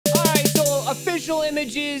official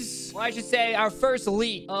images, or I should say our first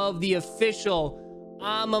leak of the official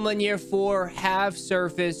Maniere 4 have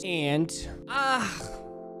surfaced. And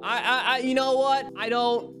you know what? I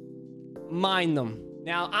don't mind them.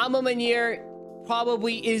 Now, Maniere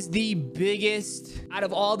probably is the biggest out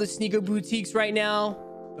of all the sneaker boutiques right now,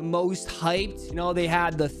 the most hyped. You know, they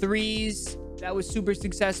had the 3s that was super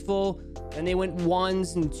successful, and they went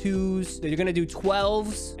 1s and 2s. They're gonna do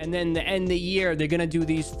 12s, and then the end of the year they're gonna do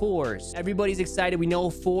these 4s. Everybody's excited. We know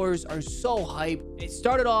 4s are so hyped. It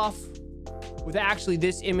started off with actually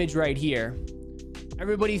this image right here.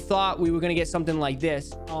 Everybody thought we were gonna get something like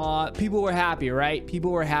this. People were happy, right?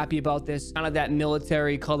 People were happy about this, kind of that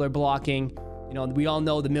military color blocking. You know, we all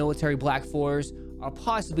know the military black 4s are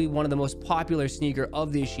possibly one of the most popular sneaker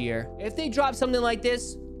of this year. If they dropped something like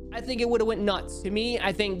this, I think it would have went nuts. To me,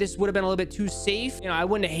 I think this would have been a little bit too safe. You know, I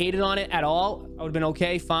wouldn't have hated on it at all. I would have been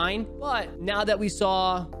okay, fine. But now that we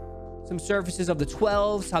saw some surfaces of the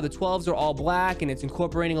 12s, how the 12s are all black and it's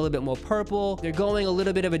incorporating a little bit more purple, they're going a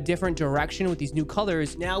little bit of a different direction with these new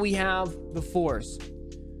colors. Now we have the 4s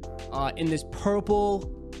in this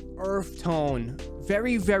purple earth tone.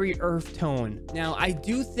 Very, very earth tone. Now, I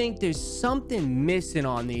do think there's something missing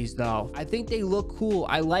on these, though. I think they look cool.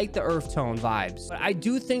 I like the earth tone vibes, but I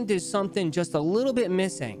do think there's something just a little bit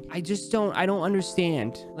missing. I don't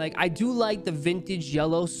understand. Like, I do like the vintage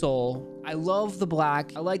yellow sole. I love the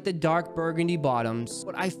black. I like the dark burgundy bottoms,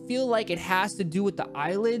 but I feel like it has to do with the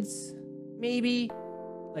eyelids, maybe,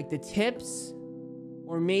 like the tips,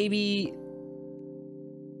 or maybe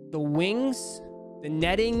the wings, the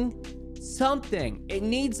netting. Something. It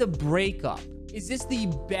needs a breakup. Is this the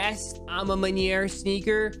best Maniere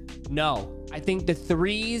sneaker? No. I think the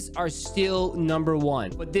 3s are still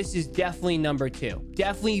 #1, but this is definitely #2.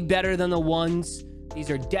 Definitely better than the 1s.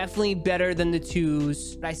 These are definitely better than the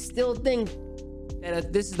 2s. But I still think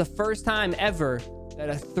that this is the first time ever that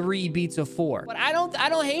a 3 beats a 4. But I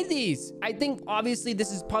don't hate these. I think obviously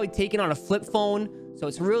this is probably taken on a flip phone, so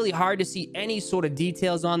it's really hard to see any sort of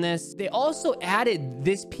details on this. They also added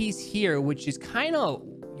this piece here, which is kind of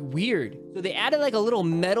weird. So they added like a little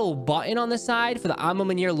metal button on the side for the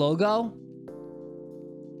Maniere logo.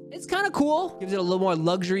 It's kind of cool. Gives it a little more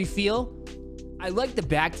luxury feel. I like the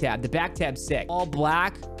back tab. The back tab's sick. All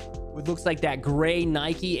black with looks like that gray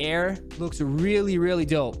Nike Air. Looks really, really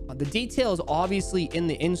dope. The detail is obviously in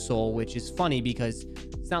the insole, which is funny because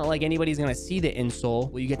it's not like anybody's gonna see the insole.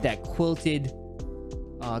 Well, you get that quilted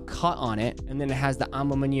cut on it, and then it has the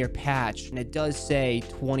Maniere patch, and it does say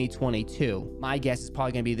 2022. My guess is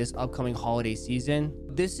probably gonna be this upcoming holiday season.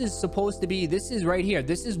 This is supposed to be, this is right here.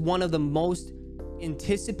 This is one of the most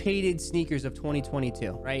anticipated sneakers of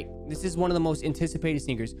 2022, right? This is one of the most anticipated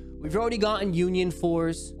sneakers. We've already gotten Union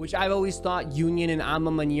 4s, which I've always thought Union and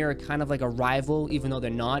Maniere are kind of like a rival, even though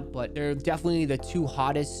they're not, but they're definitely the 2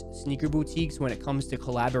 hottest sneaker boutiques when it comes to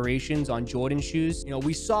collaborations on Jordan shoes. You know,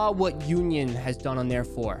 we saw what Union has done on their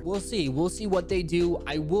 4. We'll see what they do.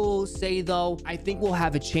 I will say though, I think we'll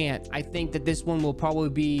have a chance. I think that this one will probably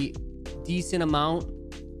be a decent amount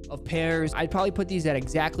of pairs. I'd probably put these at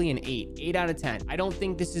exactly an 8 out of 10. I don't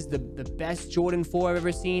think this is the best Jordan 4 I've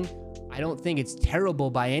ever seen. I don't think it's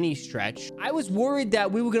terrible by any stretch. I was worried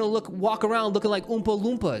that we were gonna walk around looking like Oompa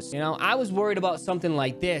Loompas. You know, I was worried about something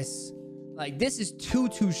like this. Like, this is too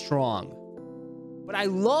strong. But I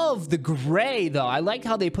love the gray though. I like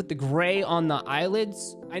how they put the gray on the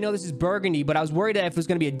eyelids. I know this is burgundy, but I was worried that if it was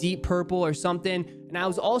gonna be a deep purple or something. And I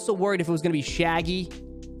was also worried if it was gonna be shaggy.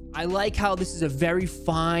 I like how this is a very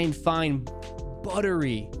fine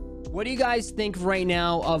buttery. What do you guys think right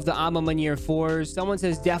now of the Maniere 4s? Someone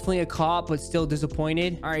says definitely a cop, but still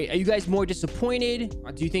disappointed. All right, are you guys more disappointed?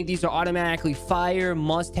 Or do you think these are automatically fire,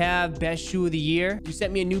 must have, best shoe of the year? You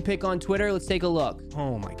sent me a new pic on Twitter. Let's take a look.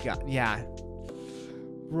 Oh my God, yeah.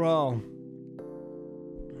 Bro.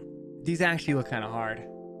 These actually look kind of hard.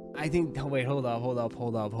 I think, oh, wait, hold up.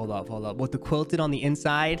 With the quilted on the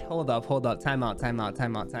inside. Hold up. Time out.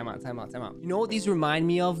 You know what these remind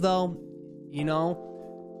me of though? You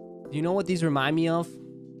know what these remind me of?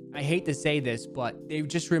 I hate to say this, but they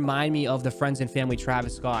just remind me of the Friends and Family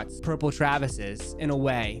Travis Scott's Purple Travises in a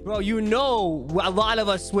way. Bro, you know, a lot of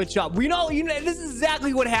us switch up. You know, this is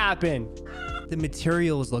exactly what happened. The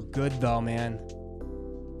materials look good though, man.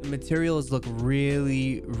 The materials look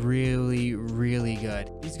really, really, really good.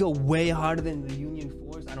 These go way harder than the Union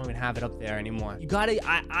 4s. I don't even have it up there anymore. You gotta,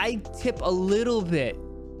 I tip a little bit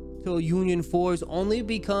to Union 4s only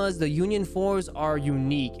because the Union 4s are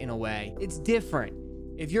unique in a way. It's different.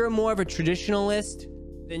 If you're more of a traditionalist,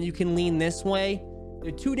 then you can lean this way.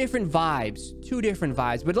 They're two different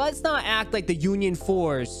vibes. But let's not act like the Union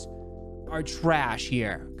 4s are trash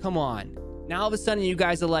here. Come on. Now all of a sudden you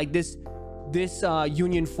guys are like, this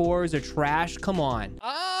Union 4s are trash. Come on.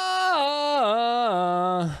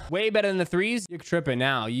 Way better than the 3s. You're tripping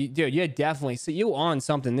now. Dude, you're definitely, so you on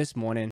something this morning.